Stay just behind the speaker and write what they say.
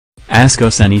Ask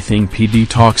Us Anything PD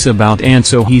talks about Ahn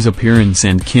So Hee's appearance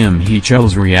and Kim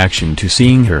Hee-cheol's reaction to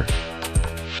seeing her.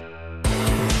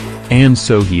 Ahn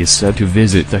So Hee is set to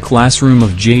visit the classroom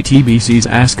of JTBC's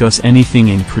Ask Us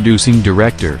Anything and producing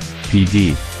director,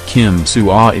 PD, Kim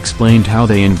Soo-ah explained how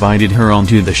they invited her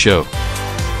onto the show.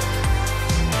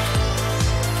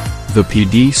 The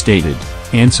PD stated,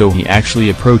 Ahn So Hee actually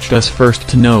approached us first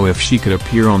to know if she could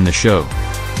appear on the show.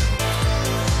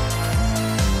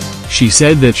 She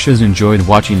said that she's enjoyed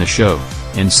watching the show,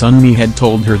 and Sunmi had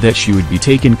told her that she would be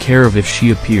taken care of if she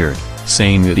appeared,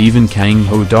 saying that even Kang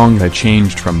Ho-dong had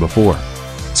changed from before.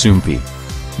 Soompi.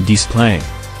 Display.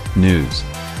 News.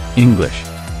 English.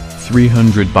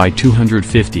 300 by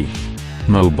 250.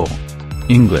 Mobile.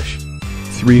 English.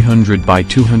 300 by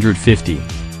 250.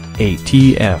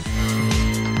 ATF.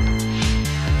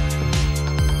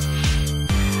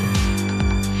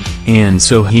 Ahn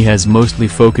So Hee has mostly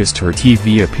focused her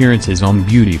TV appearances on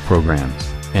beauty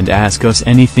programs, and Ask Us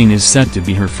Anything is set to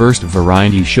be her first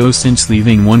variety show since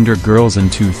leaving Wonder Girls in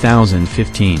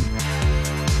 2015.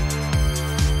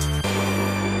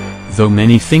 Though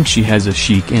many think she has a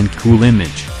chic and cool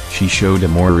image, she showed a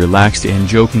more relaxed and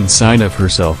joking side of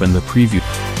herself in the preview.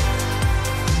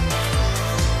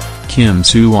 Kim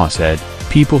Soo-ah said,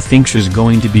 "People think she's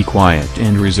going to be quiet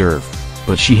and reserved,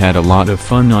 but she had a lot of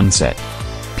fun on set.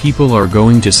 People are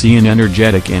going to see an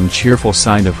energetic and cheerful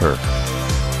side of her."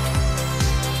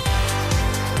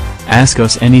 Ask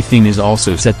Us Anything is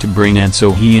also set to bring Ahn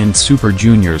So Hee and Super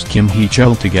Junior's Kim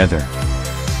Hee-cheol together.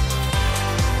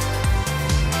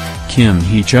 Kim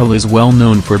Hee-cheol is well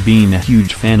known for being a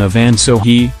huge fan of Ahn So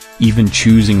Hee, even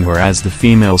choosing her as the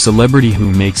female celebrity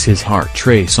who makes his heart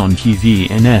race on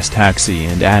TVN's Taxi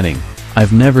and adding,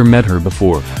 "I've never met her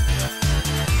before.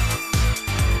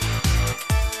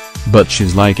 But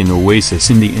she's like an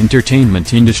oasis in the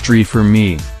entertainment industry for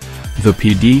me." The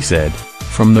PD said,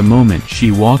 from the moment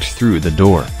she walked through the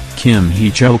door, Kim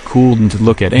Hee-cheol couldn't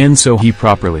look at Ahn So Hee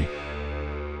properly.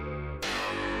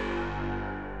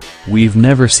 "We've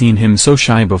never seen him so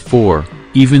shy before,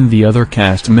 even the other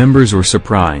cast members were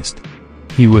surprised.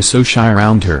 He was so shy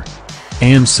around her."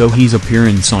 Ahn So Hee's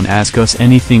appearance on Ask Us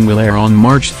Anything will air on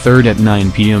March 3 at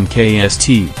 9 p.m.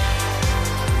 KST.